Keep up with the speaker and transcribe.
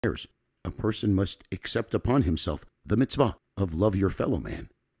A person must accept upon himself the mitzvah of love your fellow man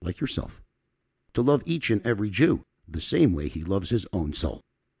like yourself, to love each and every Jew the same way he loves his own soul.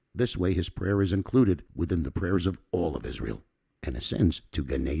 This way his prayer is included within the prayers of all of Israel and ascends to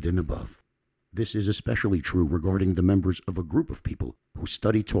Gannaden above. This is especially true regarding the members of a group of people who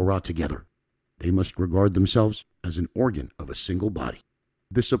study Torah together. They must regard themselves as an organ of a single body.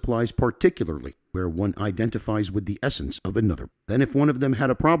 This applies particularly where one identifies with the essence of another. Then if one of them had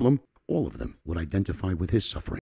a problem, all of them would identify with his suffering.